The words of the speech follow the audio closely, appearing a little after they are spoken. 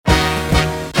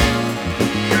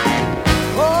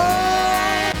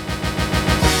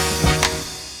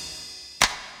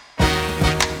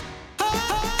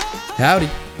Howdy.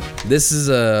 This is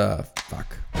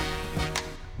fuck.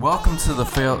 Welcome to the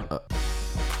fail.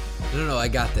 No, I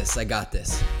got this.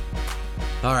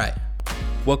 All right.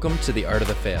 Welcome to The Art of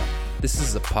the Fail. This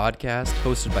is a podcast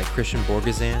hosted by Christian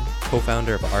Borgazan,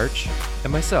 co-founder of Arch,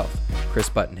 and myself, Chris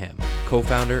Buttonham,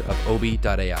 co-founder of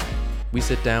Obi.ai. We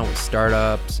sit down with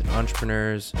startups and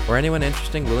entrepreneurs, or anyone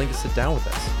interesting willing to sit down with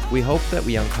us. We hope that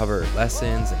we uncover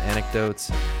lessons and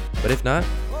anecdotes, but if not,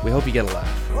 we hope you get a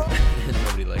laugh.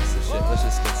 Nobody likes this shit. Let's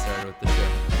just get started with the show.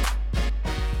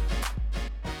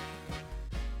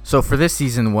 So for this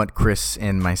season, what Chris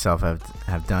and myself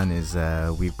have done is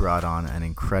we've brought on an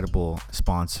incredible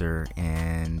sponsor,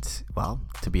 and well,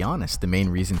 to be honest, the main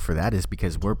reason for that is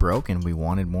because we're broke and we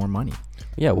wanted more money.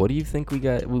 Yeah, what do you think we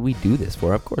do this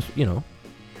for? Of course, I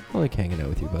like hanging out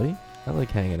with you, buddy. I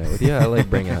like hanging out with you. I like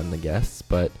bringing on the guests,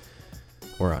 but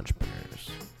we're entrepreneurs.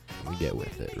 We get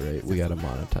with it, right? We got to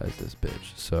monetize this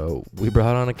bitch. So we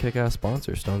brought on a kick-ass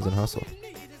sponsor, Stones and Hustle.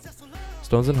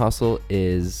 Stones and Hustle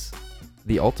is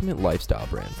the ultimate lifestyle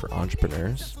brand for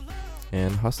entrepreneurs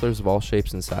and hustlers of all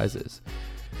shapes and sizes.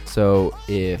 So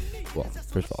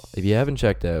first of all, if you haven't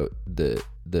checked out the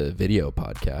video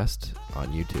podcast on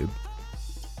YouTube,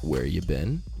 where you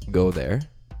been, go there,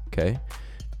 okay?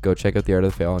 Go check out The Art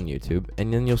of the Fail on YouTube,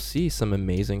 and then you'll see some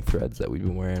amazing threads that we've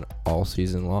been wearing all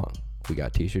season long. We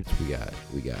got t-shirts, we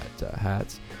got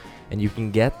hats, and you can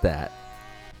get that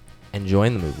and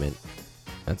join the movement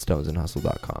at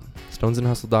stonesandhustle.com.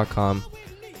 Stonesandhustle.com.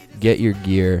 Get your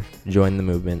gear, join the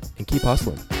movement, and keep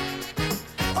hustling.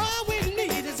 All we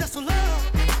need is just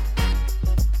love.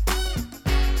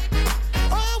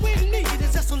 All we need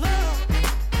is just love.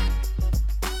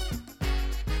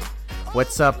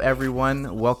 What's up,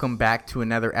 everyone? Welcome back to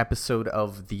another episode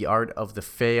of The Art of the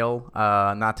Fail.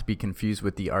 Not to be confused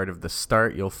with The Art of the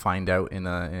Start. You'll find out in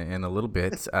a little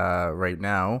bit. Right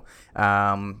now,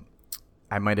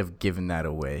 I might have given that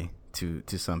away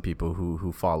to some people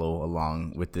who follow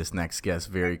along with this next guest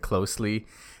very closely.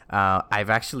 I'm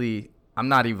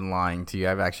not even lying to you.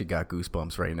 I've actually got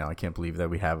goosebumps right now. I can't believe that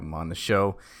we have him on the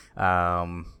show.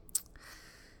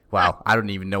 Wow, I don't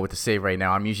even know what to say right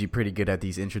now. I'm usually pretty good at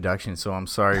these introductions, so I'm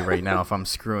sorry right now if I'm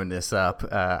screwing this up.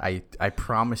 I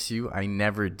promise you I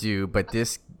never do, but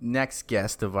this next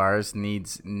guest of ours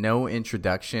needs no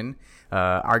introduction.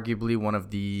 Arguably one of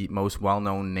the most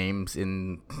well-known names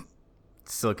in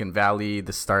Silicon Valley,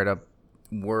 the startup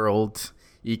world,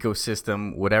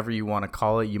 ecosystem, whatever you want to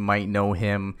call it. You might know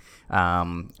him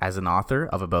as an author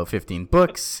of about 15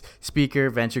 books, speaker,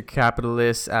 venture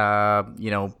capitalist,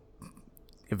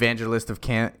 evangelist of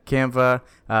Canva.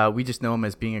 We just know him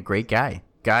as being a great guy.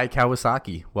 Guy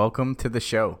Kawasaki, welcome to the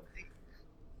show.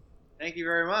 Thank you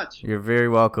very much. You're very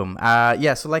welcome.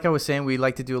 So like I was saying, we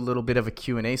like to do a little bit of a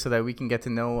Q&A so that we can get to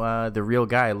know the real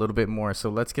guy a little bit more. So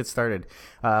let's get started.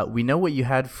 We know what you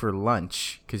had for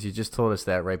lunch because you just told us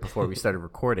that right before we started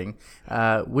recording.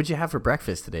 What'd you have for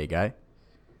breakfast today, Guy?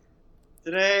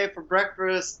 Today for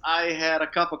breakfast, I had a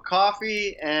cup of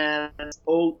coffee and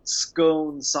oat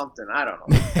scone something. I don't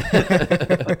know.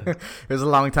 It was a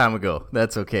long time ago.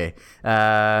 That's okay.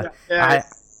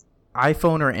 iPhone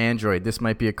or Android? This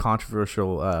might be a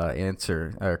controversial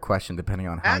answer or question depending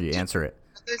on how you answer it.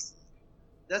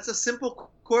 That's a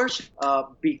simple question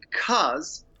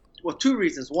because, two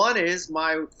reasons. One is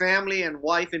my family and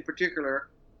wife in particular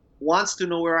wants to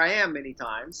know where I am many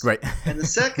times. Right. And the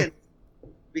second,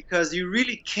 because you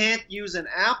really can't use an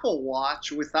Apple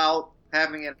Watch without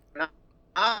having an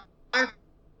iPhone.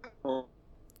 The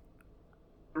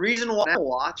reason why Apple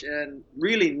Watch, and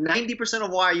really 90%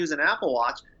 of why I use an Apple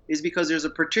Watch, is because there's a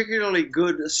particularly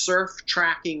good surf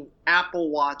tracking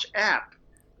Apple Watch app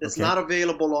that's not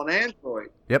available on Android.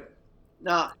 Yep.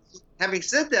 Now, having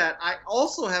said that, I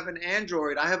also have an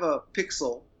Android. I have a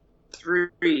Pixel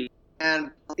 3, and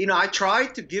I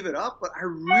tried to give it up, but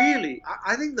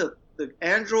I think the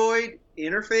Android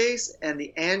interface and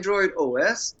the Android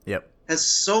OS has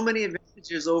so many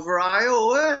advantages over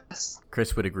iOS.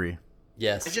 Chris would agree.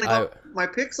 Yes. My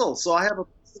Pixel, so I have a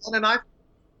Pixel and an iPhone.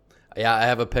 Yeah, I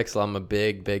have a Pixel. I'm a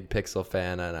big Pixel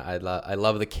fan, and I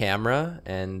love the camera,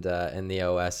 and the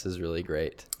OS is really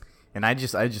great. And I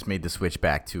just made the switch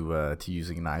back to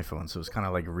using an iPhone, so it's kind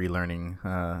of like relearning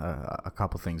a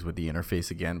couple things with the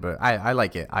interface again. But I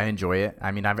like it. I enjoy it.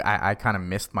 I mean, I kind of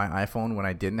missed my iPhone when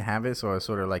I didn't have it, so I was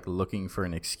sort of like looking for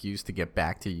an excuse to get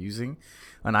back to using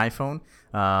an iPhone.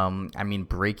 I mean,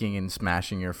 breaking and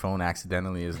smashing your phone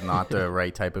accidentally is not the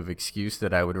right type of excuse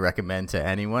that I would recommend to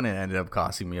anyone. It ended up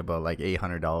costing me about like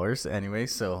 $800 anyway,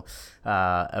 so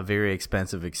a very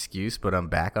expensive excuse. But I'm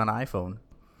back on iPhone.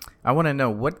 I want to know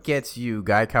what gets you,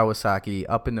 Guy Kawasaki,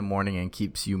 up in the morning and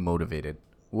keeps you motivated.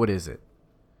 What is it?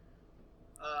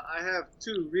 I have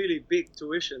 2 really big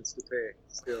tuitions to pay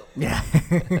still. Yeah.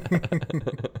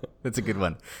 That's a good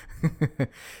one.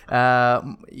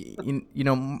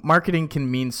 Marketing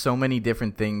can mean so many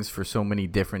different things for so many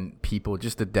different people.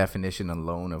 Just the definition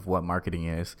alone of what marketing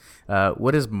is.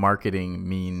 What does marketing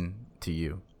mean to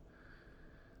you?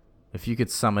 If you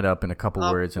could sum it up in a couple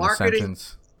words in a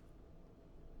sentence.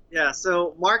 Yeah,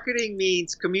 so marketing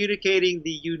means communicating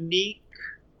the unique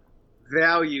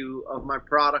value of my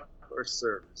product or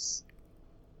service.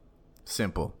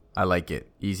 Simple. I like it.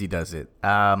 Easy does it.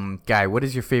 Guy, what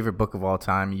is your favorite book of all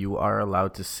time? You are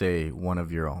allowed to say one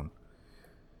of your own.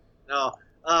 No,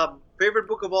 favorite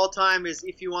book of all time is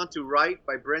If You Want to Write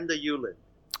by Brenda Hewlett.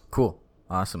 Cool.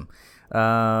 Awesome.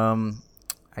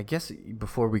 I guess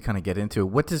before we kind of get into it,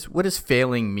 what does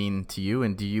failing mean to you,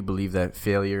 and do you believe that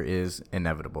failure is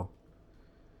inevitable?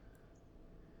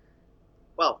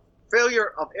 Well,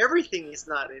 failure of everything is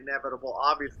not inevitable,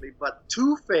 obviously, but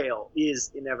to fail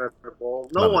is inevitable.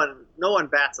 No one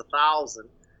bats 1,000.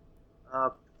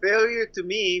 Failure to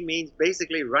me means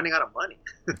basically running out of money.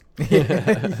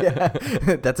 Yeah,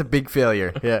 that's a big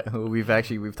failure. Yeah, we've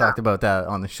talked about that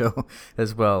on the show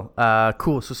as well.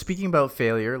 Cool. So speaking about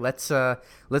failure, let's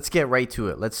get right to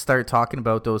it. Let's start talking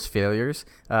about those failures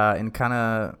and kind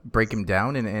of break them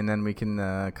down, and then we can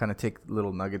kind of take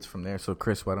little nuggets from there. So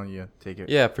Chris, why don't you take it?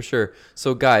 Yeah, for sure.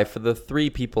 So Guy, for the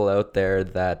 3 people out there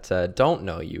that don't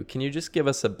know you, can you just give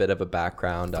us a bit of a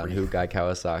background on who Guy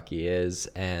Kawasaki is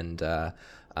and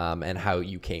how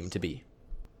you came to be?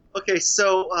 Okay,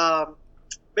 so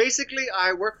basically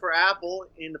I worked for Apple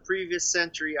in the previous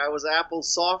century. I was Apple's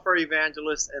software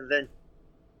evangelist and then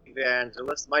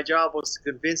evangelist. My job was to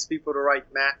convince people to write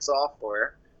Mac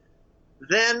software.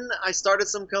 Then I started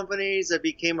some companies. I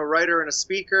became a writer and a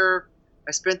speaker.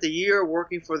 I spent a year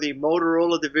working for the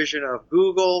Motorola division of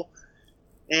Google.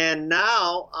 And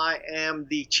now I am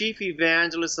the chief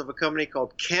evangelist of a company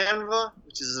called Canva,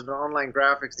 which is an online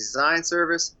graphics design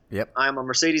service. Yep. I'm a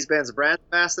Mercedes-Benz brand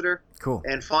ambassador. Cool.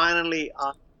 And finally,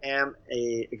 I am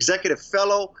a executive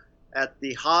fellow at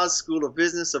the Haas School of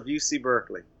Business of UC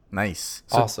Berkeley. Nice.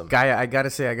 So, awesome. Guy, I got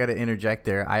to interject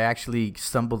there. I actually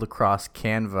stumbled across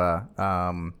Canva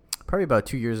probably about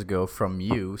 2 years ago from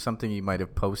you, something you might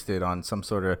have posted on some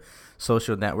sort of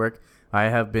social network. I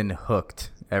have been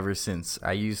hooked ever since.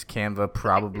 I use Canva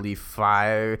probably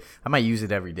I might use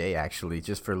it every day, actually,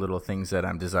 just for little things that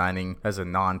I'm designing as a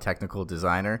non-technical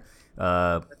designer.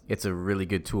 It's a really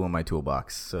good tool in my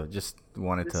toolbox. So just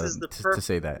wanted to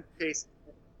say that. Case.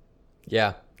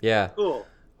 Yeah. Cool.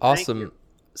 Awesome.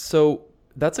 So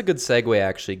that's a good segue,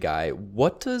 actually, Guy.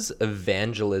 What does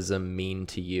evangelism mean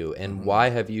to you, and why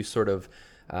have you sort of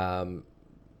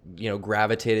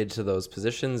gravitated to those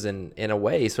positions and in a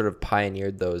way sort of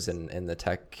pioneered those in the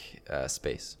tech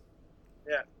space?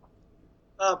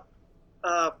 Yeah.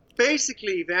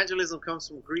 Basically, evangelism comes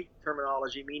from Greek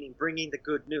terminology, meaning bringing the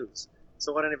good news.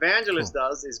 So what an evangelist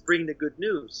does is bring the good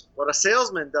news. What a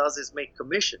salesman does is make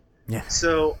commission. Yeah.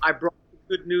 So I brought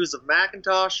the good news of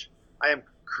Macintosh. I am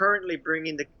currently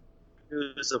bringing the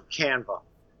news of Canva.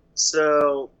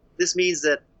 So this means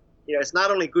that it's not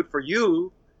only good for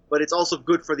you, but it's also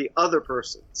good for the other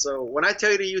person. So when I tell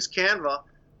you to use Canva,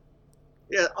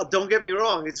 don't get me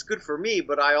wrong, it's good for me,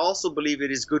 but I also believe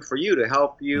it is good for you to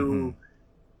help you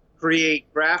create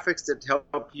graphics that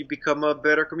help you become a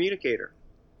better communicator.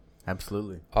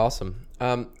 Absolutely. Awesome.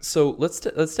 So let's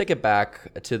take it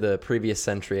back to the previous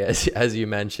century, as you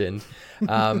mentioned,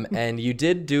 and you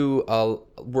did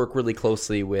work really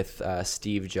closely with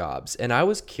Steve Jobs, and I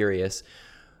was curious,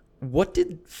 what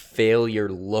did failure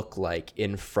look like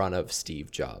in front of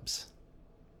Steve Jobs?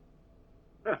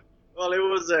 Well, it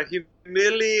was a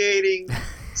humiliating,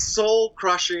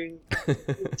 soul-crushing,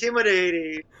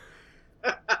 intimidating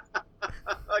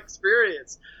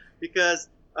experience because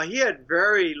he had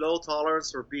very low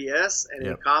tolerance for BS and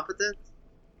incompetence.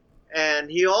 And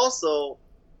he also,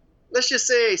 let's just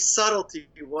say subtlety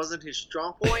wasn't his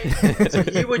strong point. So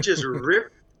he would just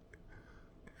rip.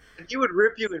 And he would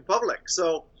rip you in public.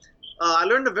 So I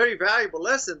learned a very valuable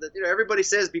lesson that everybody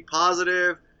says be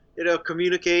positive,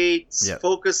 communicate,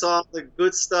 focus on the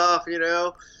good stuff.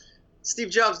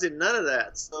 Steve Jobs did none of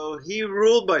that. So he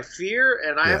ruled by fear,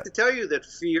 and I have to tell you that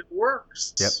fear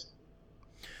works. Yep.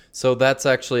 So that's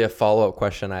actually a follow-up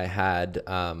question I had.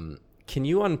 Can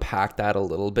you unpack that a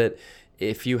little bit?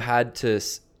 If you had to,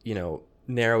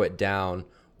 narrow it down,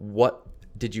 what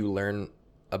did you learn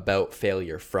about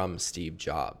failure from Steve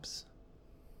Jobs?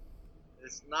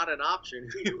 it's not an option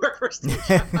if you work for Steve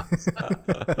Jobs.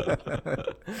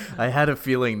 I had a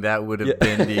feeling that would have Yeah.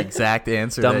 been the exact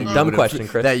answer. Dumb- that you dumb would have- question,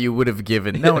 Chris. That you would have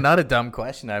given. No, not a dumb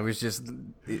question. I was just,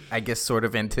 I guess, sort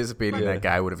of anticipating Yeah. that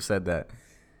guy would have said that.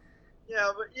 Yeah,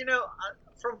 but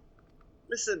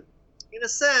listen, in a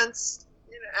sense,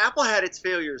 Apple had its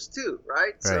failures too,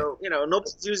 right? So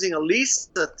nobody's using a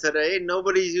Lisa today.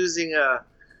 Nobody's using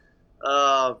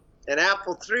an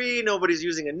Apple III. Nobody's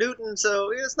using a Newton.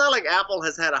 So it's not like Apple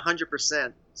has had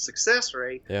 100% success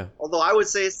rate. Yeah. Although I would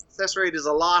say success rate is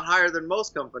a lot higher than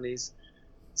most companies.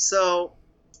 So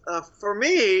for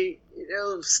me,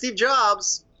 Steve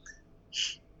Jobs,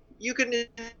 you can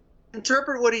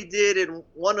interpret what he did in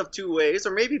one of two ways,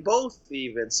 or maybe both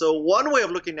even. So one way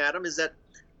of looking at him is that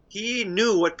he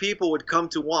knew what people would come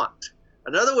to want.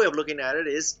 Another way of looking at it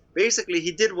is basically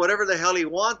he did whatever the hell he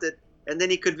wanted, and then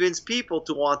he convinced people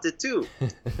to want it too.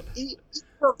 Either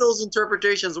of those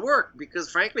interpretations work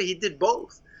because, frankly, he did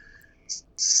both.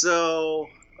 So,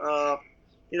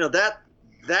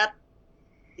 that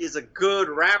is a good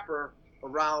wrapper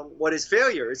around what is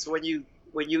failure. It's when you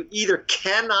either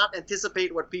cannot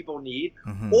anticipate what people need,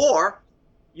 or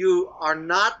you are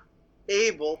not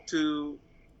able to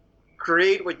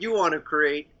create what you want to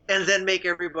create and then make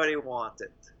everybody want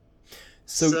it.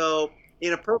 So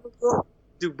in a perfect world,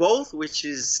 do both, which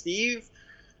is Steve.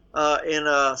 In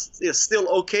a still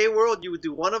okay world, you would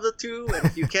do one of the two, and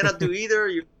if you cannot do either,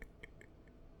 you.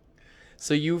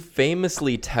 So you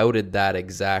famously touted that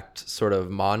exact sort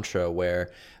of mantra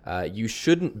where you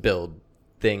shouldn't build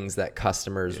things that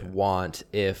customers want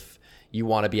if you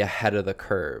want to be ahead of the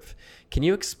curve. Can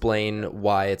you explain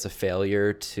why it's a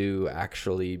failure to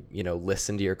actually,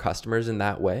 listen to your customers in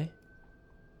that way?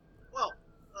 Well,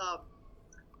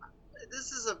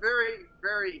 this is a very,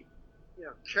 very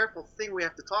careful thing we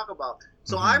have to talk about.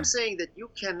 So I'm saying that you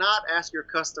cannot ask your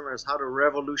customers how to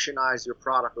revolutionize your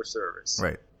product or service.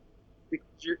 Right. Because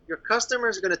your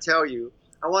customers are going to tell you,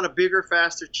 I want a bigger,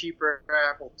 faster, cheaper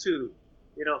Apple II.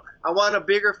 I want a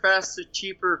bigger, faster,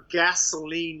 cheaper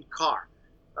gasoline car.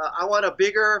 I want a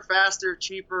bigger, faster,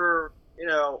 cheaper,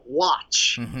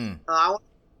 watch. I want a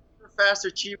bigger,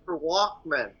 faster, cheaper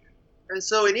Walkman. And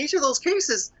so in each of those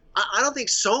cases, I don't think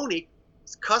Sony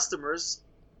customers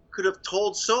could have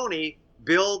told Sony,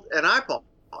 build an iPod.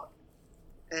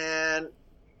 And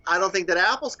I don't think that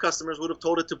Apple's customers would have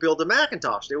told it to build a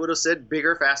Macintosh. They would have said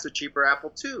bigger, faster, cheaper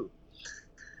Apple II.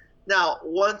 Now,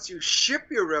 once you ship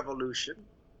your revolution,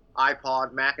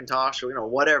 iPod, Macintosh, or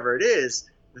whatever it is,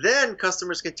 then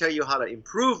customers can tell you how to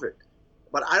improve it.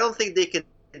 But I don't think they can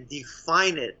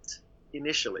define it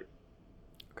initially.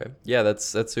 Okay. Yeah,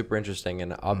 that's super interesting,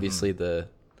 and obviously the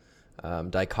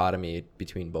dichotomy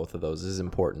between both of those is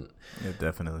important. Yeah,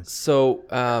 definitely. So,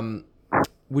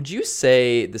 would you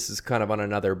say, this is kind of on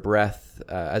another breath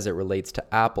as it relates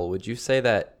to Apple, would you say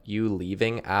that you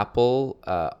leaving Apple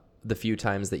the few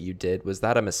times that you did, was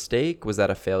that a mistake? Was that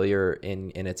a failure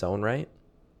in its own right?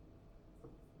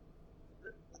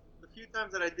 The few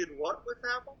times that I did what with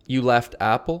Apple? You left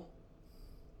Apple?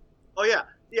 Oh, yeah.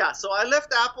 Yeah, so I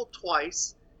left Apple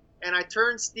twice, and I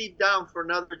turned Steve down for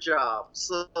another job.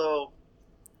 So,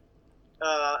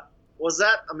 was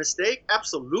that a mistake?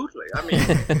 Absolutely. I mean,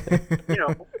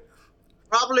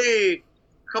 probably a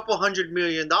couple $100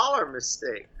 million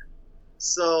mistake.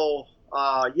 So,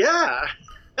 yeah.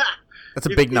 That's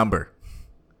a big number.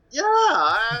 Yeah,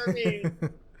 I mean,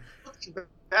 looking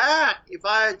back, if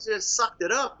I had just sucked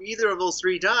it up either of those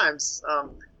three times,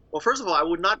 well, first of all, I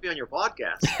would not be on your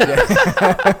podcast.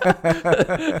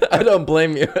 I don't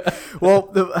blame you. Well,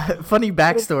 the funny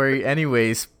backstory,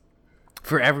 anyways,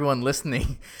 for everyone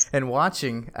listening and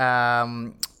watching.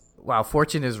 Wow,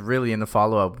 Fortune is really in the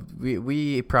follow-up.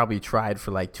 We probably tried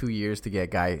for like 2 years to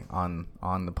get Guy on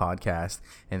the podcast,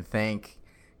 and thank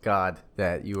God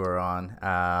that you are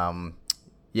on.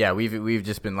 Yeah, we've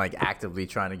just been like actively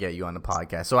trying to get you on the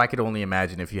podcast. So I could only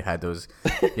imagine if you had those,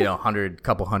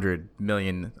 couple $100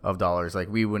 million of dollars, like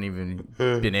we wouldn't even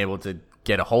been able to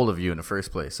get a hold of you in the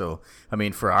first place. So I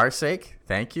mean, for our sake,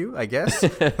 thank you, I guess.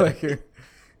 If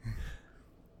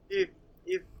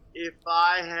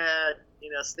I had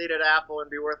stayed at Apple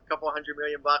and be worth a couple $100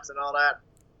 million and all that,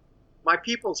 my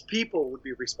people's people would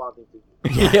be responding to you.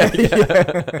 Yeah.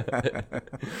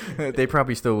 They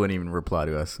probably still wouldn't even reply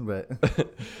to us, but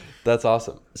That's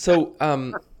awesome. So,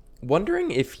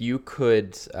 wondering if you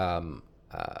could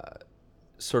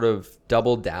sort of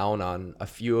double down on a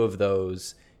few of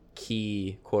those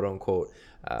key quote unquote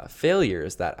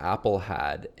failures that Apple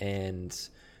had, and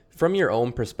from your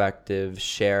own perspective,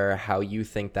 share how you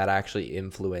think that actually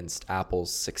influenced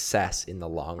Apple's success in the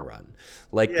long run,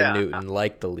 like the Newton,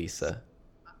 like the Lisa.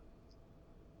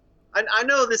 I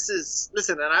know this is,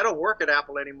 listen, and I don't work at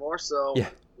Apple anymore, so, Yeah.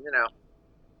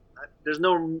 there's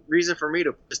no reason for me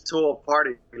to just toe a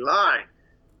party line.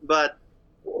 But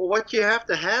what you have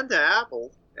to hand to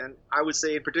Apple, and I would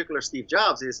say in particular Steve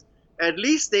Jobs, is at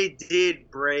least they did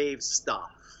brave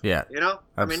stuff. Yeah.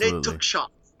 I mean, they Absolutely. took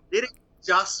shots. They didn't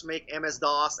just make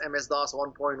MS-DOS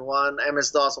 1.1,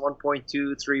 MS-DOS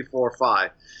 1.2, 3, 4,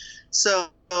 5. So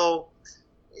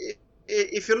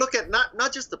if you look at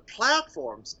not just the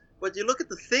platforms, but you look at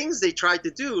the things they tried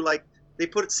to do, like they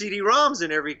put CD-ROMs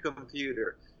in every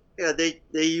computer. Yeah, they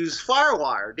use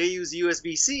FireWire. They use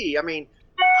USB-C. I mean,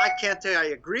 I can't tell you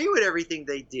I agree with everything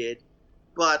they did,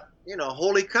 but,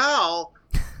 holy cow,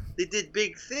 they did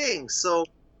big things. So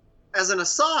as an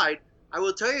aside, I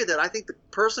will tell you that I think the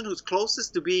person who's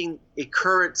closest to being a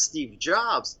current Steve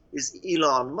Jobs is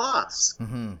Elon Musk.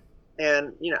 Mm-hmm.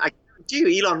 And, I guarantee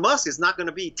you Elon Musk is not going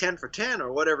to be 10 for 10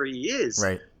 or whatever he is.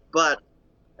 Right. But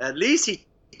at least he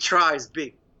tries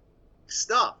big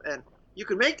stuff. And you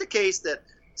can make the case that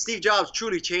Steve Jobs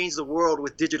truly changed the world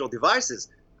with digital devices.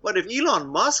 But if Elon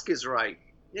Musk is right,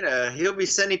 he'll be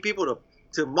sending people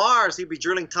to Mars. He'll be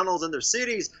drilling tunnels under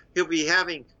cities. He'll be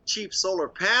having cheap solar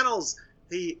panels.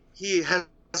 He has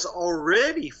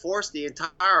already forced the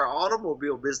entire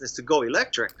automobile business to go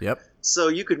electric. Yep. So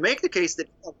you could make the case that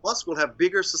Elon Musk will have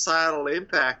bigger societal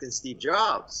impact than Steve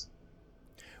Jobs.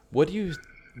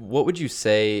 What would you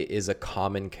say is a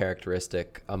common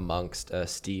characteristic amongst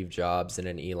Steve Jobs and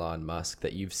an Elon Musk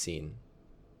that you've seen?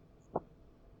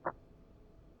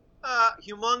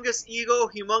 Humongous ego,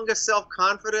 humongous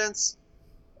self-confidence.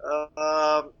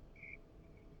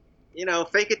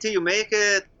 Fake it till you make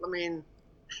it. I mean,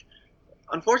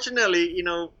 unfortunately,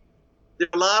 there are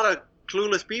a lot of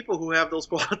clueless people who have those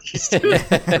qualities too.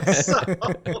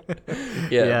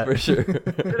 Yeah, for sure.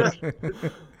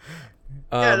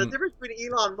 The difference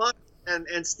between Elon Musk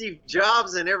and Steve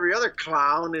Jobs and every other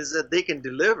clown is that they can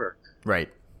deliver. Right.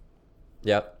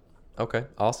 Yep. Okay,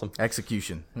 awesome.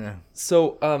 Execution. Yeah.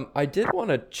 So I did want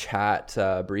to chat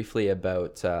briefly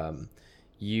about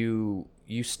you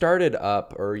started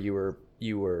up, or you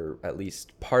were at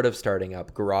least part of starting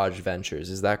up Garage Ventures.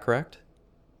 Is that correct?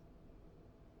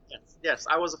 Yes,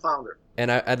 I was a founder.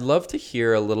 And I'd love to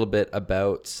hear a little bit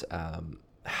about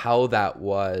how that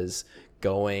was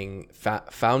going,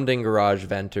 founding Garage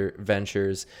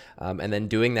Ventures, and then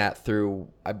doing that through,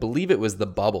 I believe it was the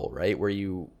bubble, right? Where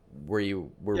you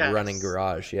were running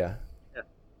Garage. Yeah.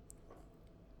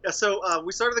 So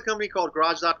we started a company called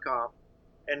Garage.com,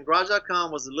 and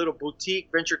Garage.com was a little boutique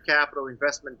venture capital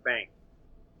investment bank.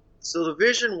 So the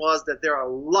vision was that there are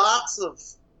lots of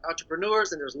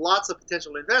entrepreneurs and there's lots of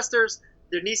potential investors.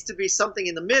 There needs to be something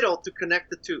in the middle to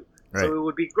connect the two. Right. So it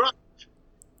would be Garage.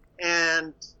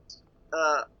 And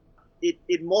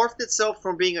it morphed itself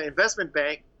from being an investment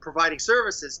bank providing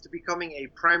services to becoming a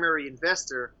primary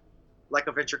investor, like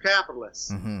a venture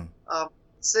capitalist. Mm-hmm.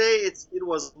 Say it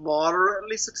was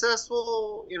moderately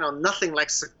successful, nothing like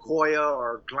Sequoia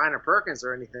or Kleiner Perkins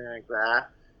or anything like that.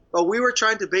 But we were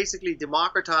trying to basically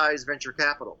democratize venture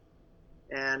capital.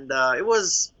 And it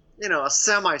was, a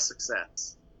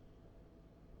semi-success.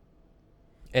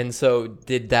 And so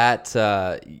did that,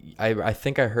 I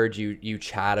think I heard you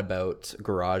chat about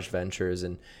Garage Ventures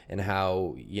and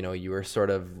how, you were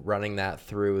sort of running that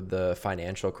through the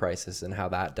financial crisis and how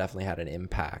that definitely had an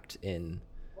impact in.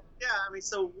 Yeah, I mean,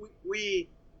 so we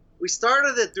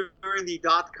started it during the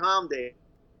 .com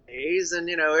days, and,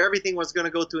 everything was going to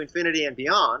go to infinity and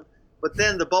beyond. But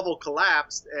then the bubble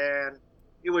collapsed, and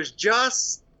it was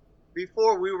just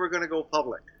before we were going to go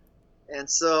public. And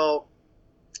so,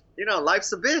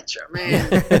 life's a bitch. I mean,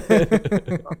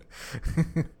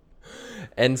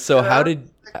 and so how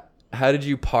did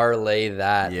you parlay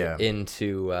that Yeah.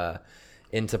 into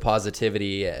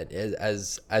positivity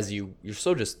as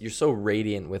you're so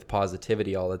radiant with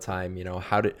positivity all the time,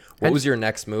 what was your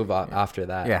next move after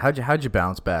that? Yeah. How'd you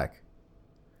bounce back?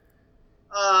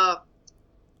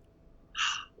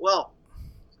 Well,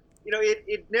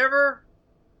 it never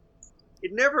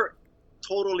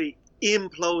totally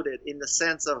imploded in the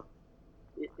sense of,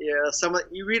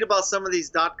 you read about some of these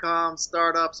 .com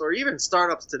startups or even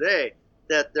startups today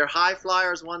that they're high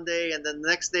flyers one day and then the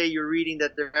next day you're reading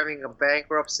that they're having a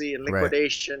bankruptcy and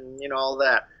liquidation, all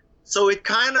that. So it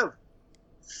kind of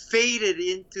faded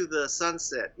into the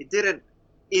sunset. It didn't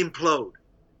implode.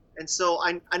 And so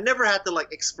I never had to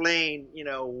explain,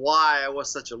 why I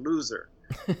was such a loser.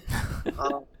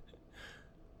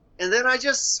 And then I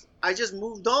just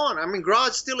moved on. I mean,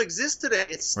 Garage still exists today.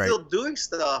 It's still doing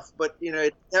stuff, but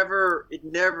it never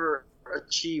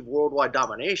achieved worldwide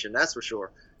domination. That's for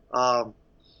sure.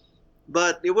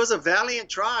 but it was a valiant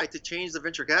try to change the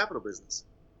venture capital business.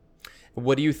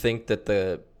 What do you think that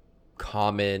the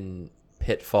common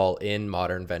pitfall in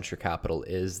modern venture capital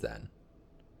is then?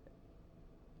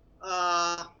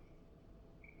 I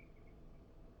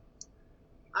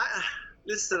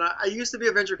used to be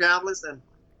a venture capitalist, and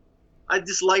I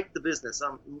disliked the business.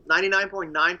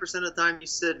 99.9% of the time you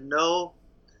said no,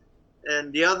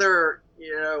 and the other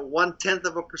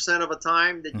 0.1% of a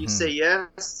time that you say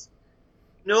yes.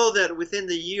 Know that within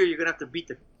the year you're gonna have to beat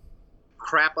the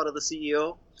crap out of the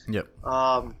CEO. Yep.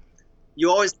 You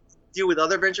always deal with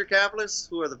other venture capitalists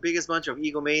who are the biggest bunch of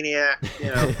egomaniac,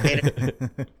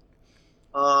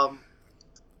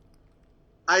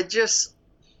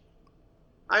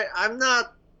 I'm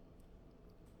not.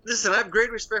 Listen, I have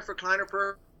great respect for Kleiner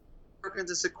Perkins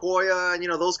and Sequoia and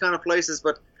those kind of places,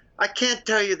 but I can't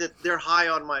tell you that they're high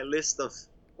on my list of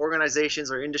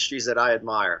organizations or industries that I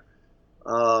admire.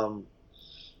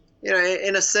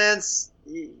 In a sense,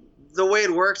 the way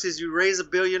it works is you raise $1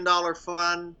 billion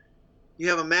fund, you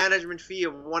have a management fee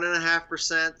of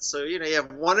 1.5%, so you have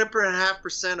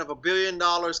 1.5% of $1 billion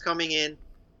coming in,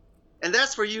 and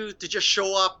that's for you to just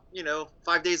show up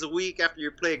 5 days a week after you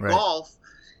play golf.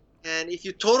 And if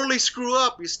you totally screw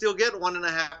up, you still get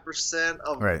 1.5%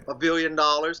 of $1 billion.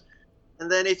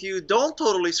 And then if you don't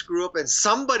totally screw up and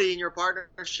somebody in your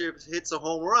partnership hits a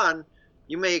home run,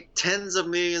 you make tens of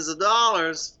millions of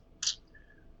dollars.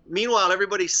 Meanwhile,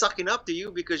 everybody's sucking up to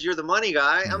you because you're the money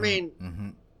guy. I mean,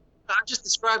 I just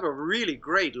described a really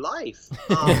great life.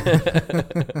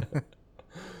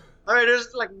 All right,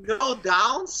 there's like no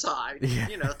downside,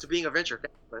 to being a venture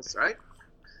capitalist, right?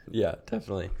 Yeah,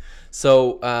 definitely.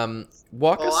 So,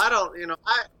 walk us. I don't,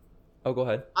 Oh, go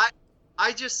ahead.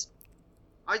 I just,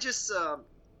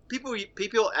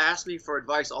 people ask me for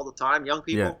advice all the time. Young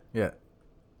people. Yeah.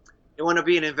 They want to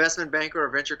be an investment banker or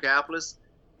venture capitalist,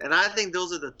 and I think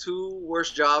those are the two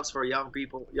worst jobs for a young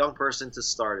person to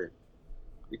start in,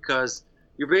 because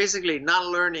you're basically not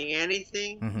learning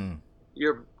anything.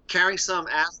 You're carrying some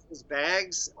asshole's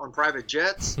bags on private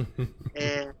jets,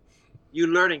 and you're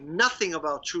learning nothing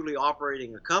about truly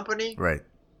operating a company. Right.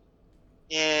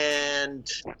 And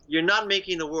you're not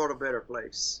making the world a better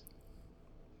place.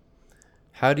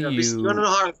 How do you... You want to know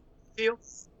how I feel?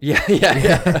 Yeah.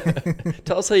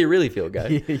 Tell us how you really feel,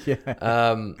 Guy.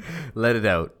 Yeah. Let it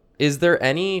out. Is there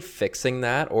any fixing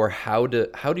that, or how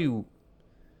do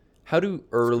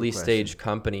early stage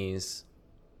companies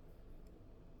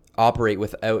operate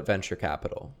without venture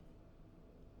capital?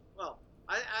 Well,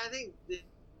 I think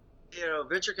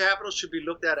venture capital should be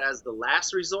looked at as the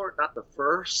last resort, not the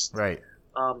first. Right.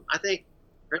 I think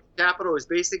venture capital is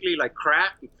basically like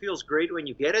crack. It feels great when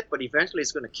you get it, but eventually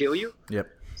it's going to kill you. Yep.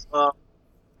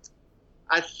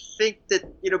 I think that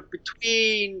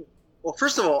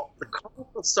first of all, the cost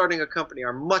of starting a company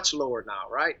are much lower now,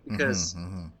 right? Because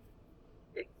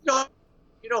you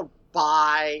don't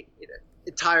buy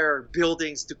entire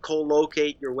buildings to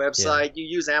co-locate your website. Yeah. You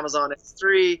use Amazon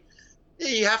S3.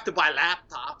 You have to buy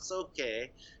laptops,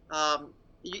 okay.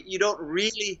 You don't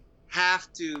really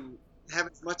have to have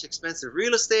as much expensive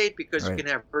real estate because you can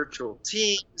have virtual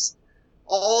teams.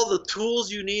 All the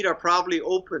tools you need are probably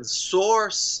open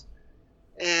source.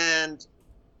 And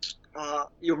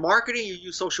your marketing, you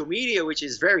use social media, which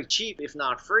is very cheap, if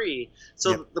not free.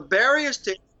 So the barriers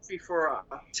to entry for a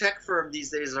tech firm these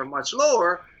days are much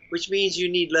lower, which means you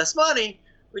need less money,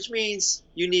 which means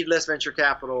you need less venture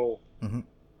capital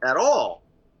at all.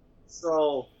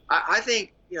 So I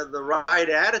think the right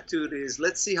attitude is,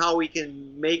 let's see how we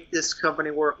can make this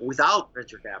company work without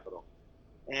venture capital.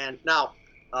 And now,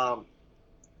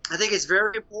 I think it's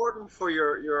very important for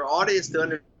your audience to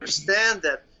understand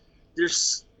that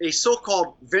there's a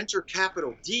so-called venture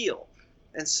capital deal.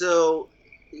 And so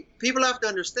people have to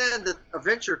understand that a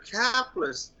venture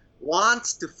capitalist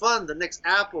wants to fund the next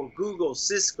Apple, Google,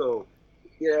 Cisco,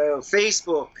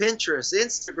 Facebook, Pinterest,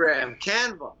 Instagram,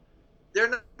 Canva.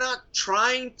 They're not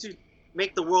trying to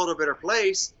make the world a better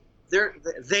place.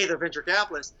 The venture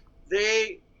capitalists,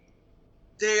 they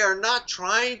are not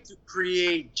trying to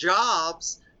create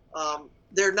jobs.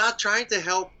 They're not trying to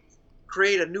help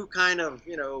create a new kind of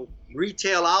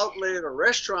retail outlet or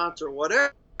restaurant or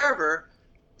whatever.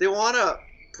 They want to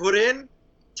put in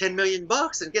 $10 million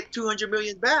and get $200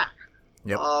 million back.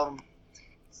 Yep.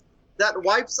 That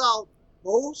wipes out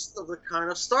most of the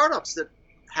kind of startups that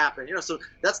happen. So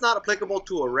that's not applicable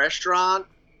to a restaurant,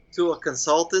 to a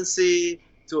consultancy,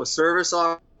 to a service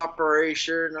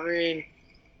operation. I mean,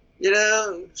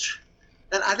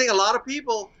 and I think a lot of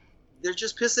people, they're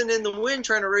just pissing in the wind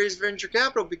trying to raise venture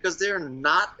capital because they're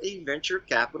not a venture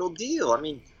capital deal. I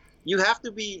mean, you have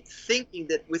to be thinking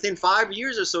that within 5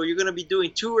 years or so, you're going to be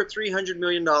doing $200 or $300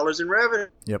 million in revenue.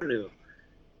 Yep.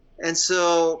 And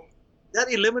so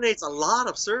that eliminates a lot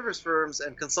of service firms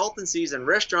and consultancies and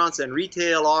restaurants and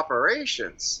retail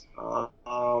operations.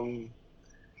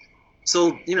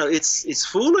 So, it's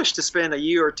foolish to spend a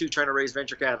year or two trying to raise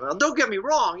venture capital. Now, don't get me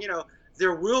wrong,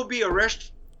 there will be a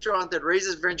restaurant that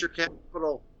raises venture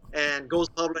capital and goes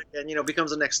public and,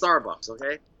 becomes the next Starbucks,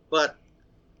 okay? But,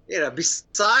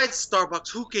 besides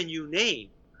Starbucks, who can you name?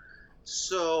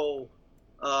 So,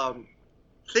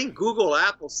 think Google,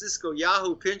 Apple, Cisco,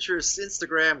 Yahoo, Pinterest,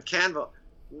 Instagram, Canva.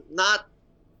 Not,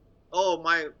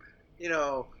 my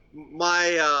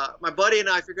buddy and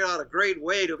I figured out a great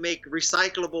way to make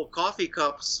recyclable coffee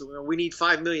cups. We need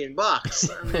 $5 million. I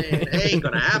mean, it ain't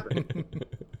gonna happen.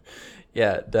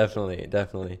 Yeah, definitely.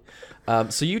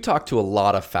 So you talk to a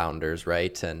lot of founders,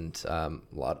 right? And a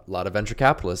lot of venture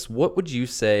capitalists. What would you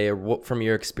say, or what from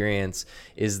your experience,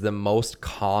 is the most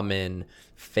common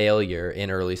failure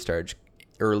in early stage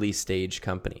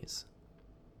companies?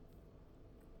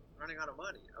 Running out of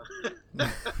money.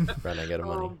 Running out of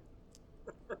money.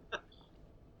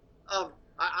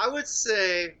 I would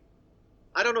say,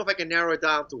 I don't know if I can narrow it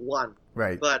down to one.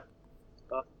 Right. But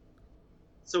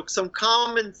so some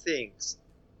common things.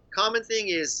 Common thing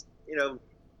is,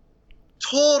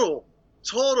 total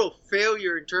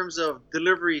failure in terms of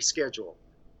delivery schedule.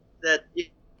 That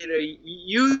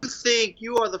you think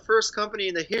you are the first company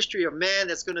in the history of man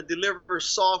that's going to deliver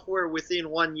software within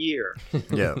 1 year.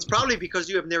 Yeah. It's probably because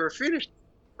you have never finished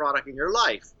a product in your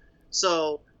life.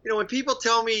 So, when people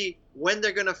tell me when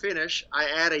they're going to finish, I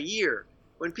add a year.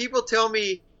 When people tell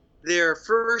me their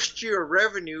first year of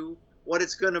revenue, what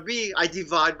it's going to be, I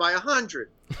divide by 100.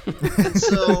 And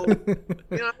so,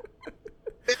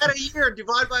 add a year and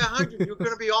divide by 100, you're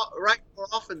going to be right more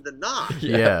often than not.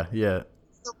 Yeah.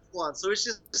 So it's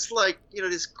just like,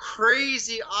 this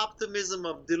crazy optimism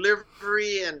of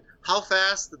delivery and how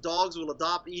fast the dogs will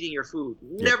adopt eating your food.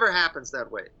 Never happens that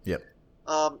way. Yep.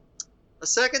 A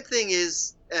second thing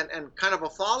is, and kind of a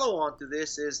follow-on to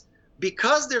this is,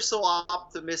 because they're so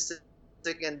optimistic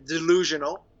and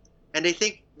delusional, and they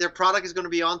think their product is going to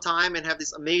be on time and have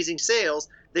this amazing sales,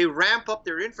 they ramp up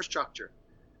their infrastructure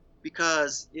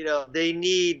because, they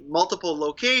need multiple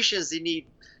locations. They need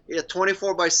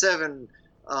 24/7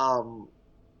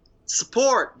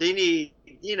 support. They need,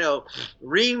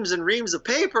 reams and reams of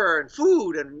paper and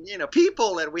food and,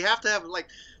 people. And we have to have like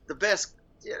the best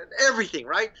everything,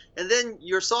 right? And then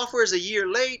your software is a year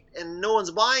late and no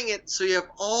one's buying it. So you have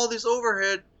all this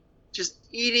overhead just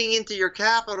eating into your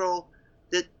capital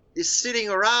that is sitting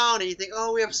around, and you think,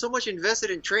 we have so much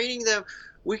invested in training them.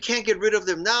 We can't get rid of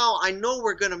them now. I know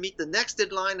we're going to meet the next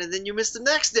deadline, and then you miss the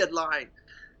next deadline.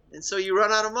 And so you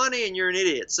run out of money and you're an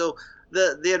idiot. So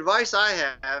the advice I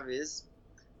have is,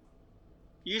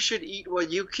 you should eat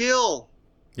what you kill.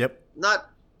 Yep. Not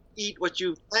eat what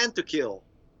you plan to kill.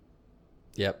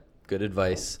 Yep. Good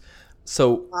advice.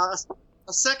 So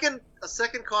a second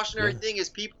cautionary thing is,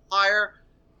 people hire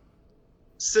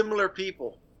similar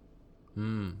people.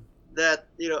 That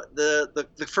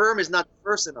the firm is not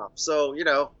diverse enough. So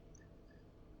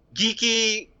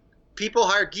geeky people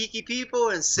hire geeky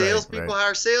people, and salespeople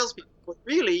hire salespeople. But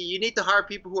really, you need to hire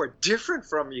people who are different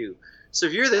from you. So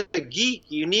if you're the geek,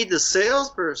 you need the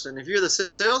salesperson. If you're the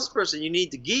salesperson, you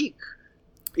need the geek.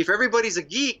 If everybody's a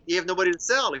geek, you have nobody to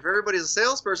sell. If everybody's a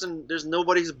salesperson, there's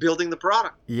nobody who's building the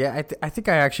product. Yeah, I think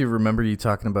I actually remember you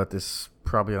talking about this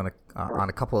probably on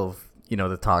a couple of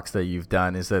the talks that you've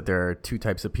done, is that there are two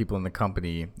types of people in the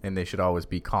company, and they should always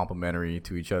be complementary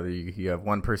to each other. You have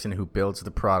one person who builds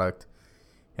the product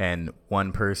and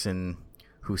one person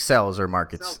who sells or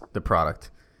markets the product,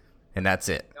 and that's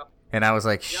it. Yep. And I was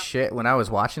like, shit, when I was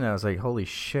watching it, I was like, holy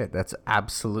shit, that's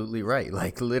absolutely right.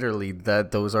 Like, literally,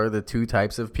 those are the two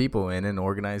types of people in an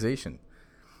organization.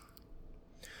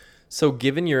 So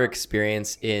given your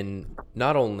experience in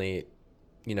not only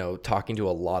talking to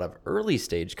a lot of early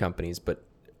stage companies, but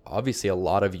obviously a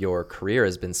lot of your career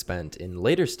has been spent in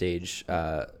later stage,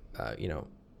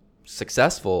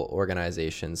 successful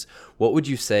organizations, what would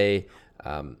you say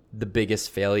the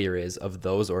biggest failure is of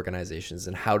those organizations,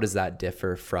 and how does that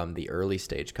differ from the early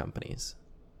stage companies?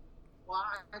 Well,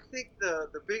 I think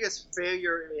the biggest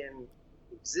failure in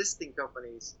existing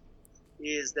companies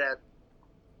is that,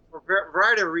 for a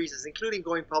variety of reasons, including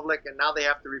going public, and now they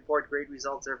have to report great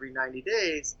results every 90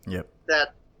 days,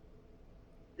 that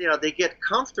they get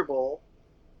comfortable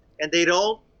and they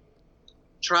don't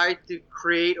try to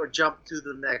create or jump to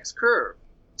the next curve.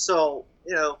 So,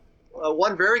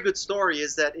 one very good story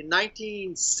is that in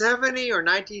 1970 or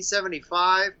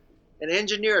 1975, an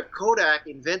engineer at Kodak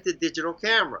invented digital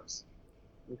cameras.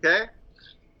 Okay?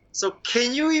 So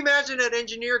can you imagine that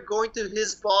engineer going to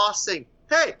his boss saying,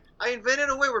 hey, I invented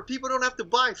a way where people don't have to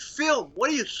buy film. What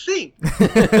do you think? What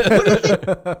do you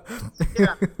think?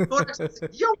 Yeah. Kodak says,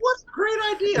 yo, what a great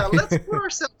idea. Let's put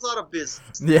ourselves out of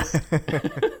business. Yeah.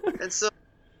 And so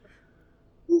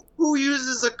who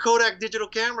uses a Kodak digital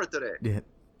camera today? Yeah.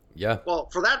 Yeah, Well,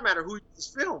 for that matter, who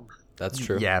uses film? that's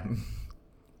true. Yeah.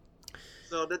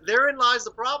 So that therein lies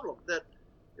the problem. That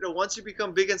once you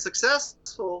become big and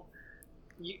successful,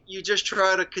 you just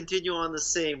try to continue on the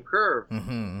same curve.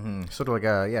 Sort of like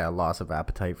a loss of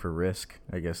appetite for risk,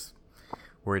 I guess.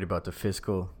 Worried about the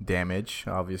fiscal damage,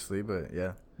 obviously, but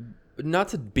yeah. Not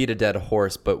to beat a dead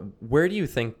horse, but where do you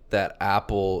think that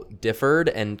Apple differed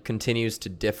and continues to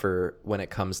differ when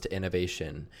it comes to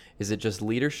innovation? Is it just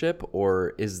leadership,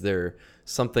 or is there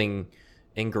something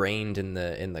ingrained in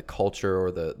the culture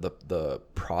or the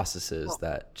processes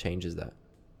that changes that?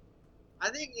 I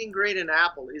think ingrained in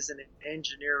Apple is an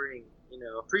engineering,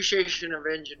 appreciation of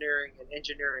engineering and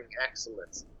engineering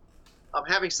excellence.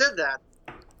 Having said that,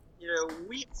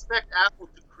 we expect Apple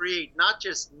to create not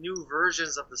just new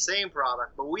versions of the same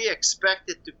product, but we expect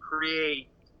it to create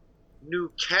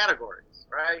new categories,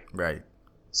 right? Right.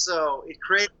 So it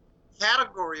created a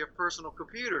category of personal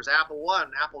computers, Apple I,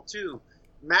 Apple II,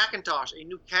 Macintosh, a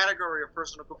new category of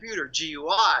personal computer,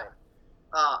 GUI,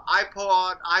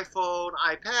 iPod, iPhone,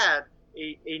 iPad,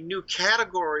 a new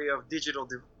category of digital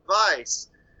device.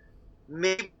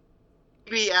 Maybe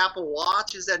Apple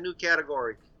Watch is that new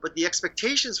category, but the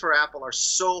expectations for Apple are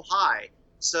so high.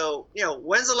 So,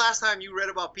 when's the last time you read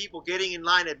about people getting in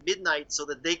line at midnight so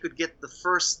that they could get the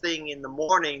first thing in the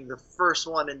morning, the first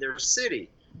one in their city?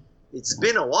 It's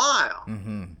been a while.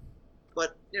 Mm-hmm.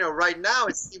 But, right now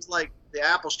it seems like the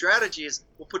Apple strategy is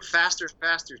we'll put faster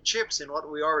chips in what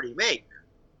we already make.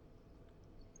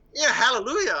 Yeah,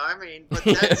 hallelujah. I mean, but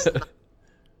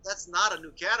that's not a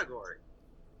new category.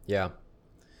 Yeah.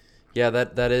 Yeah,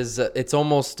 that is. It's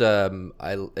almost.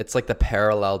 It's like the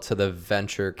parallel to the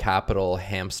venture capital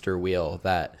hamster wheel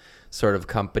that sort of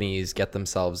companies get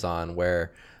themselves on,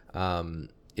 where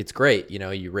it's great.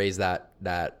 You raise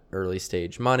that early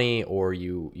stage money, or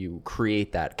you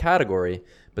create that category,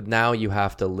 but now you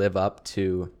have to live up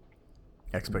to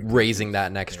raising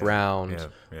that next round,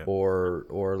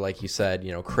 or like you said,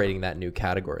 creating that new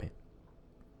category.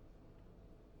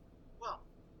 Well,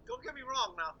 don't get me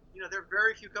wrong. Now, there are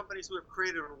very few companies who have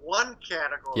created one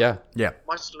category. Yeah.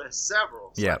 Much less several.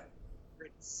 So Yeah.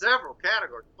 Several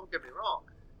categories. Don't get me wrong.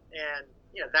 And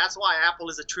that's why Apple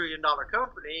is $1 trillion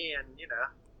company, and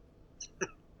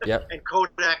Yep. and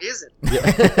Kodak isn't.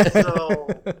 Yeah. So.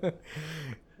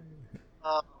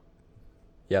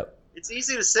 Yep. It's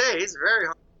easy to say. It's very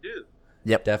hard to do.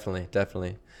 Yep.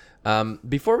 Definitely.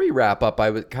 Before we wrap up, I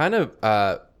was kind of.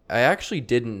 I actually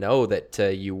didn't know that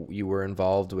you were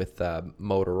involved with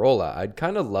Motorola. I'd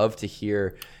kind of love to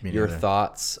hear your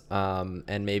thoughts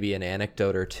and maybe an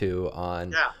anecdote or two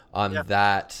on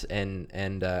that.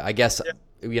 And I guess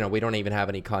we don't even have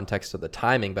any context of the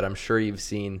timing, but I'm sure you've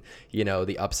seen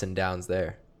the ups and downs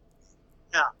there.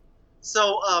 Yeah.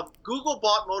 So Google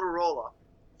bought Motorola,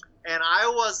 and I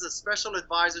was the special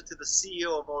advisor to the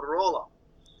CEO of Motorola,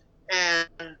 and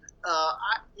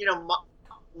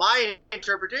my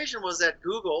interpretation was that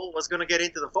Google was going to get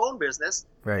into the phone business.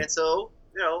 Right. And so,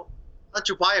 once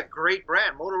you buy a great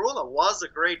brand, Motorola was a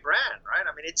great brand, right?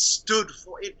 I mean, it stood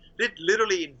for, it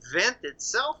literally invented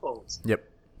cell phones. Yep.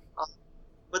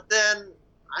 But then,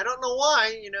 I don't know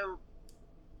why,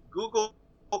 Google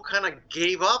kind of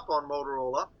gave up on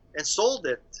Motorola and sold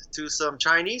it to some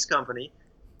Chinese company.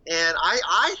 And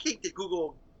I think that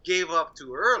Google gave up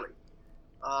too early.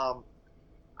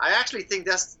 I actually think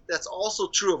that's also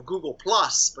true of Google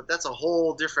Plus, but that's a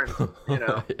whole different,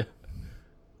 a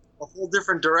whole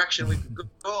different direction we could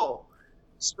go.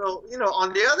 So,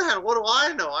 on the other hand, what do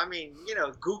I know? I mean,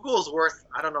 Google's worth,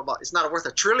 I don't know about, it's not worth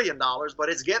 $1 trillion, but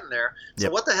it's getting there. So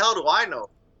what the hell do I know?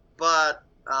 But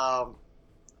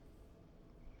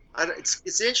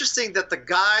it's interesting that the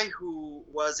guy who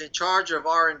was in charge of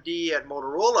R&D at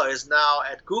Motorola is now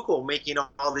at Google making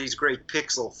all these great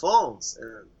Pixel phones.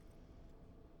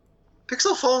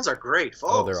 Pixel phones are great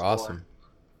phones. Oh, they're awesome.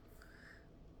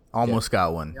 Almost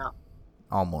got one. Yeah.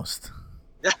 Almost.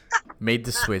 Made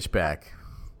the switch back.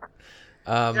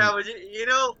 Yeah, but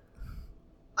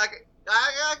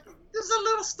there's a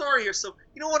little story here. So,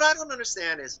 what I don't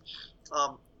understand is,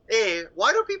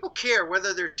 why do people care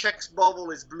whether their text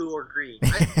bubble is blue or green?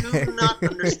 I do not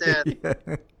understand.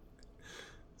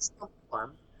 It's not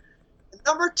fun. And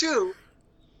number two,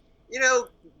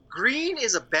 green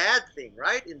is a bad thing,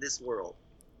 right, in this world.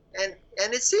 And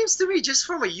it seems to me, just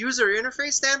from a user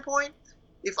interface standpoint,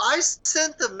 if I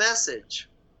sent a message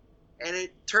and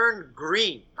it turned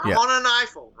green, I'm on an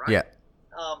iPhone, right? Yeah.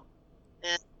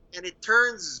 And it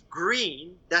turns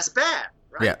green, that's bad,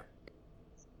 right? Yeah.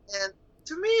 And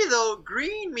to me, though,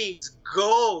 green means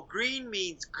go, green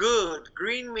means good,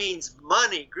 green means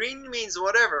money, green means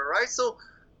whatever, right? So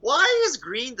why is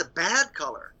green the bad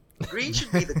color? Green should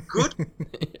be the good.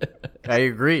 I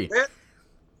agree.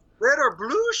 Red or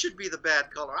blue should be the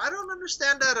bad color. I don't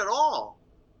understand that at all.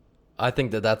 I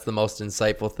think that's the most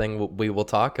insightful thing we will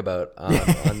talk about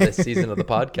on this season of the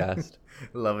podcast.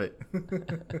 Love it.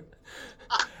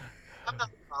 I'm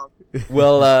not proud.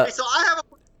 Well, Okay, so I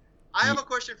have a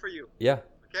question for you. yeah.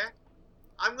 Okay,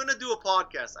 I'm gonna do a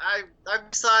podcast.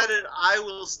 I've decided I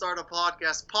will start a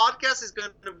podcast. Podcast is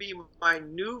going to be my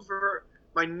new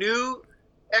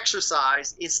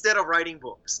exercise instead of writing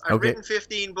books. I've written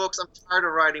 15 books. I'm tired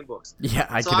of writing books. Yeah,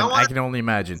 I can only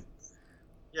imagine.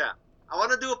 Yeah, I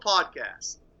want to do a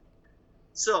podcast.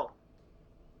 So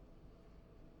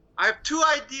I have 2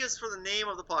 ideas for the name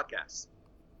of the podcast.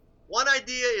 One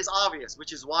idea is obvious,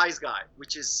 which is Wise Guy,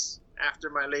 which is after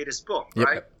my latest book, Yep.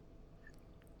 right?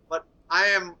 But I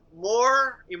am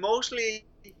more emotionally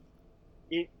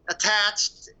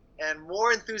attached and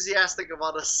more enthusiastic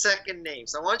about a second name.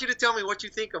 So I want you to tell me what you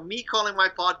think of me calling my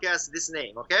podcast this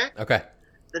name, okay? Okay.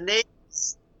 The name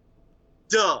is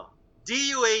Duh.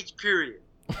 D-U-H period.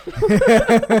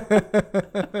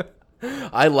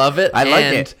 I love it. I like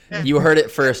and it. You heard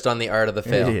it first on the Art of the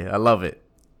Fail. Yeah, I love it.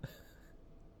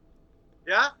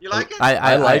 Yeah? You like it?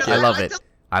 I like it. I love it.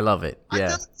 I love it. I Yeah.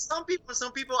 tell some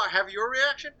people have your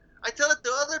reaction. I tell it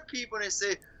to other people and they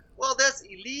say, well, that's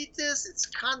elitist, it's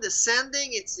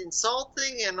condescending, it's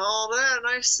insulting and all that. And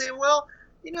I say, well,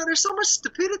 there's so much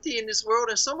stupidity in this world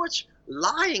and so much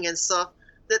lying and stuff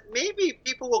that maybe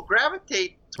people will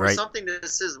gravitate towards something that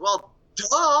says, well,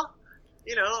 duh.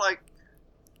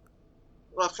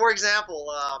 Well, for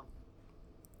example,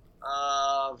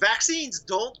 vaccines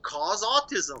don't cause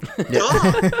autism.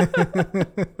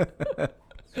 Duh.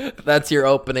 That's your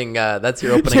opening. That's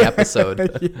your opening episode.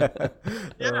 Yeah.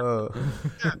 Yeah.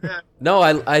 No,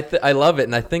 I love it,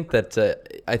 and I think that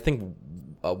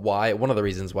why one of the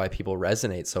reasons why people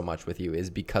resonate so much with you is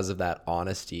because of that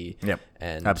honesty. Yep.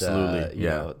 And Absolutely. you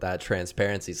know, that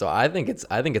transparency. So I think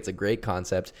it's a great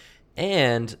concept,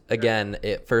 and again,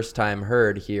 it first time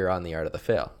heard here on the Art of the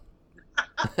Fail.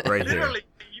 Right here. Literally,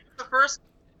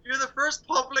 you're the first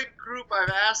public group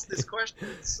I've asked this question.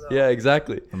 So. Yeah,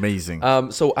 exactly. Amazing.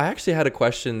 So I actually had a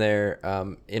question there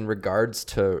in regards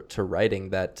to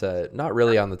writing that not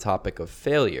really on the topic of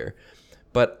failure,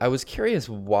 but I was curious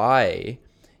why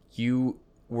you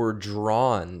were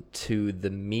drawn to the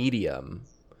medium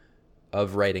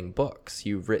of writing books.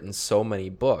 You've written so many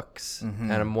books,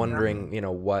 and I'm wondering,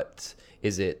 what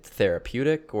is it,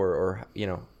 therapeutic or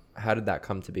how did that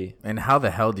come to be? And how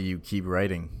the hell do you keep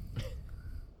writing?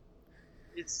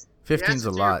 It's 15's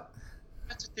a lot.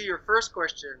 Answer to your first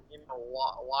question,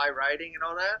 why writing and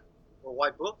all that, or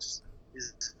why books,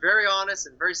 is very honest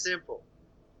and very simple.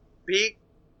 Big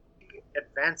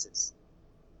advances.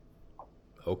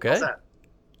 Okay, What's that?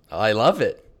 I love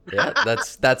it. Yeah,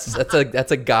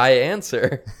 that's a Guy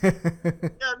answer. Yeah,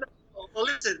 no, well,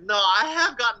 listen, no, I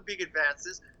have gotten big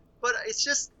advances, but it's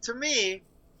just, to me,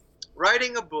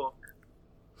 writing a book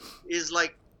is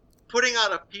like putting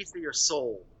out a piece of your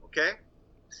soul, okay?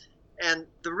 And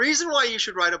the reason why you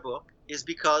should write a book is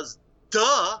because,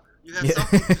 duh, you have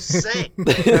something to say.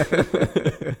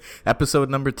 Episode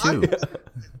number 2.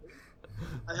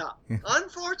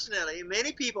 Unfortunately,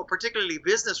 many people, particularly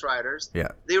business writers, Yeah.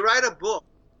 they write a book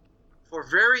for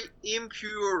very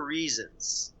impure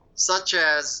reasons, such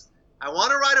as, I want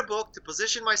to write a book to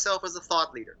position myself as a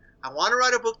thought leader. I want to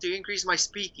write a book to increase my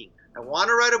speaking. I want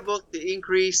to write a book to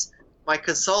increase my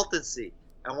consultancy.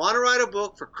 I want to write a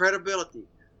book for credibility.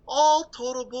 All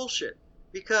total bullshit.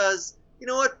 Because, you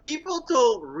know what? People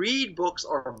don't read books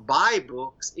or buy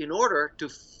books in order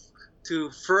to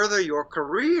further your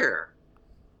career.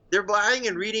 They're buying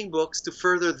and reading books to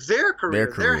further their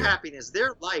career, their happiness,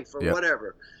 their life, or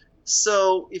whatever.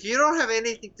 So if you don't have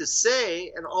anything to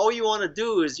say and all you want to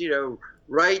do is,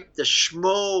 write The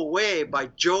Schmo Way by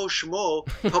Joe Schmo,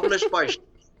 published by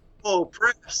Schmo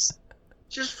Press,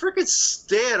 just freaking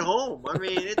stay at home. I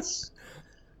mean, it's...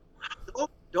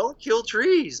 Don't kill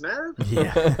trees, man.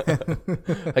 Yeah.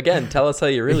 Again, tell us how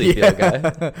you really feel,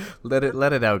 Guy. Let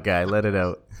it out, Guy. Let it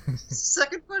out.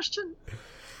 Second question.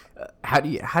 How do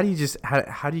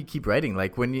you keep writing?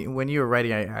 Like when you were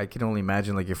writing, I can only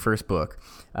imagine like your first book.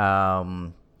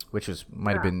 which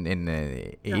might have been in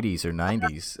the 80s or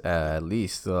 90s, at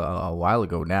least a while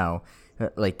ago now.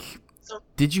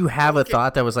 Did you have a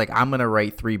thought that was like, I'm gonna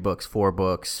write 3 books, 4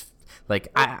 books? Like,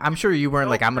 I'm sure you weren't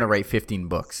like, I'm gonna write 15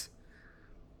 books.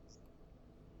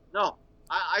 No,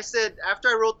 I said after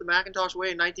I wrote The Macintosh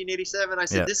Way in 1987, I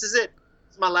said, this is it.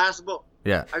 It's my last book.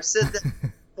 Yeah. I've said that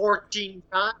 14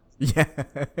 times. Yeah.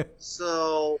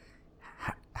 So,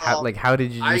 how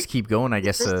did you just keep going? I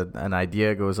guess an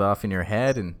idea goes off in your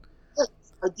head and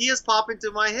ideas pop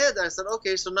into my head. I said,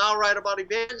 okay, so now I'll write about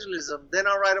evangelism. Then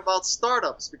I'll write about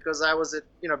startups because I was at,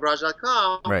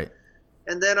 Garage.com. Right.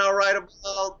 And then I'll write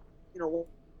about,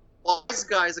 Wise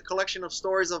Guys, a collection of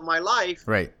stories of my life.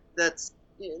 Right.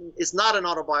 It's not an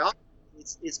autobiography.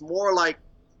 It's more like,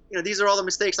 these are all the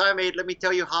mistakes I made. Let me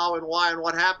tell you how and why and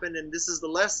what happened. And this is the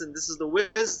lesson. This is the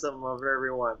wisdom of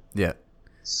everyone. Yeah.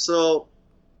 So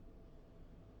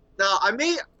now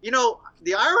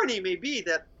the irony may be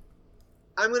that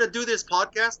I'm going to do this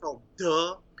podcast called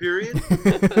Duh, period.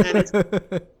 And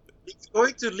it's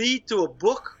going to lead to a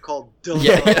book called Duh.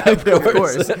 Yeah, of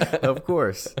course. Of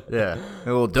course. Yeah.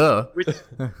 Well, duh. Which is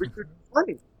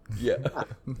funny. Yeah.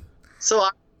 So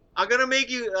I'm going to make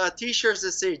you T-shirts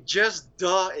that say, just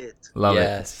duh it. Love it.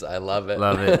 Yes, I love it.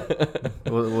 Love it.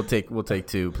 We'll take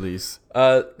 2, please.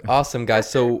 Awesome, guys.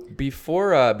 So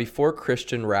before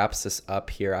Christian wraps this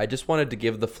up here, I just wanted to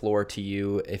give the floor to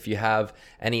you. If you have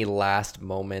any last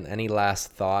moment, any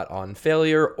last thought on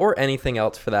failure or anything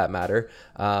else for that matter,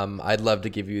 I'd love to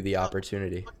give you the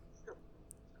opportunity.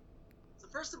 So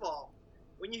first of all,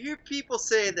 when you hear people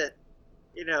say that,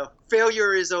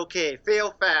 failure is okay,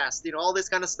 fail fast, all this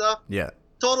kind of stuff. Yeah.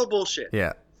 Total bullshit.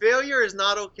 Yeah. Failure is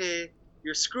not okay.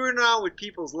 You're screwing around with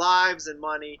people's lives and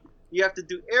money. You have to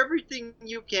do everything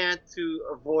you can to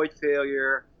avoid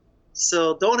failure.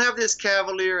 So don't have this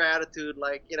cavalier attitude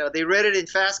like, they read it in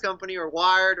Fast Company or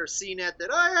Wired or CNET that,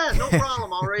 oh yeah, no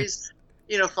problem, I'll raise,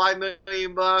 $5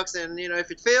 million and,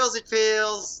 if it fails, it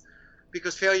fails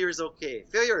because failure is okay.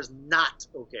 Failure is not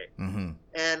okay. Mm-hmm.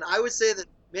 And I would say that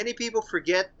many people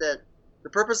forget that the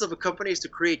purpose of a company is to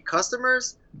create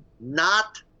customers,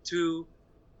 not to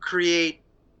create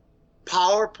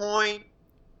PowerPoint,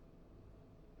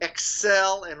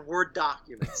 Excel, and Word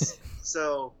documents.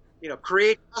 So,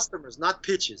 create customers, not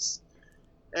pitches.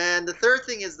 And the third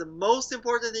thing is the most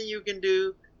important thing you can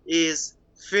do is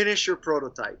finish your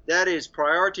prototype. That is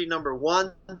priority number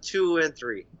 1, 2, and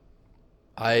 3.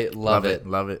 I love it.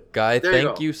 Love it. Guy, There you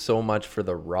thank go. you so much for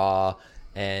the raw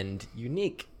and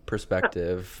unique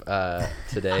perspective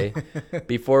today.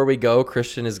 Before we go,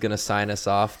 Christian is going to sign us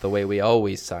off the way we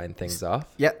always sign things off.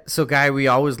 Yeah. So, Guy, we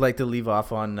always like to leave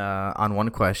off on one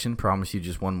question. Promise you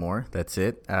just one more. That's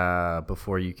it.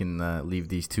 Before you can leave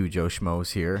these 2 Joe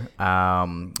Schmoes here.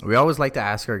 We always like to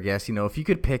ask our guests, if you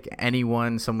could pick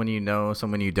anyone, someone you know,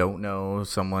 someone you don't know,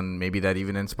 someone maybe that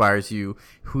even inspires you,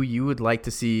 who you would like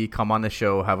to see come on the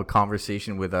show, have a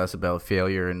conversation with us about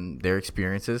failure and their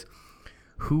experiences.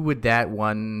 Who would that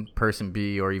one person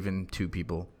be, or even 2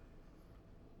 people?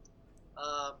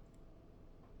 It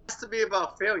has to be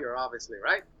about failure, obviously,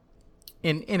 right?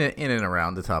 In and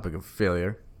around the topic of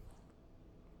failure.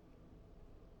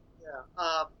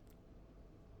 Yeah.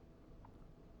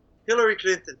 Hillary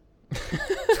Clinton.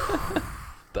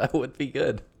 That would be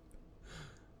good.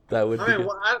 That would be good.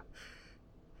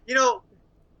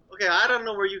 Okay, I don't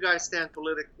know where you guys stand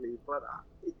politically, but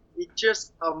it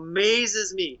just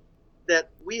amazes me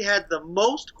that we had the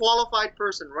most qualified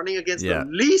person running against the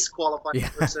least qualified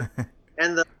person,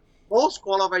 and the most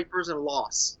qualified person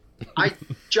lost. I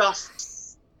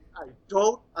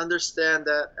don't understand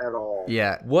that at all.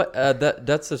 Yeah. What?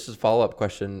 That's just a follow-up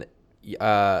question.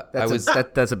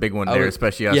 That's a big one there,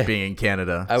 especially us being in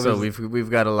Canada. So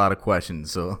we've got a lot of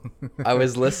questions. So I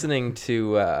was listening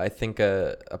to I think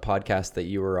a podcast that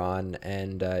you were on,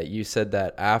 and you said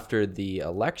that after the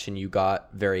election you got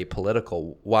very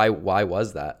political. Why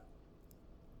was that?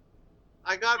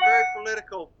 I got very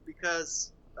political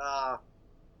because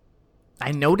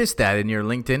I noticed that in your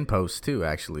LinkedIn post too,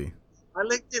 actually. my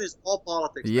LinkedIn is all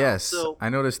politics. Yes, now. So I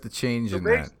noticed the change in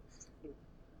that.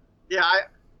 Yeah,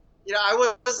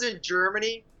 I was in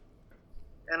Germany,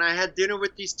 and I had dinner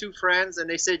with these 2 friends, and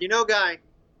they said, Guy,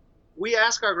 we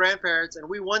ask our grandparents, and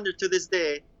we wonder to this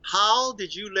day, how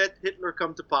did you let Hitler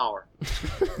come to power?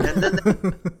 And then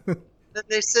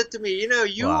they said to me,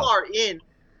 you are in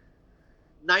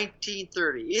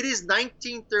 1930. It is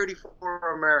 1934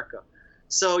 for America.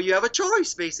 So you have a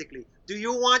choice, basically. Do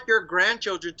you want your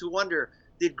grandchildren to wonder,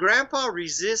 did Grandpa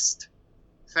resist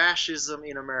fascism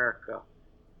in America?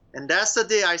 And that's the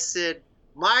day I said,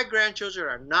 my grandchildren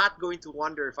are not going to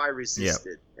wonder if I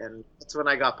resisted. And that's when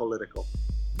I got political.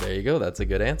 There you go. That's a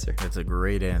good answer. That's a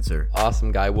great answer.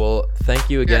 Awesome, Guy. Well, thank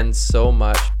you again so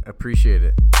much. Appreciate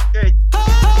it. Okay. Thank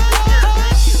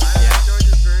you. I enjoyed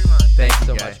this very much. Thank you,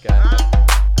 So Guy. much, Guy.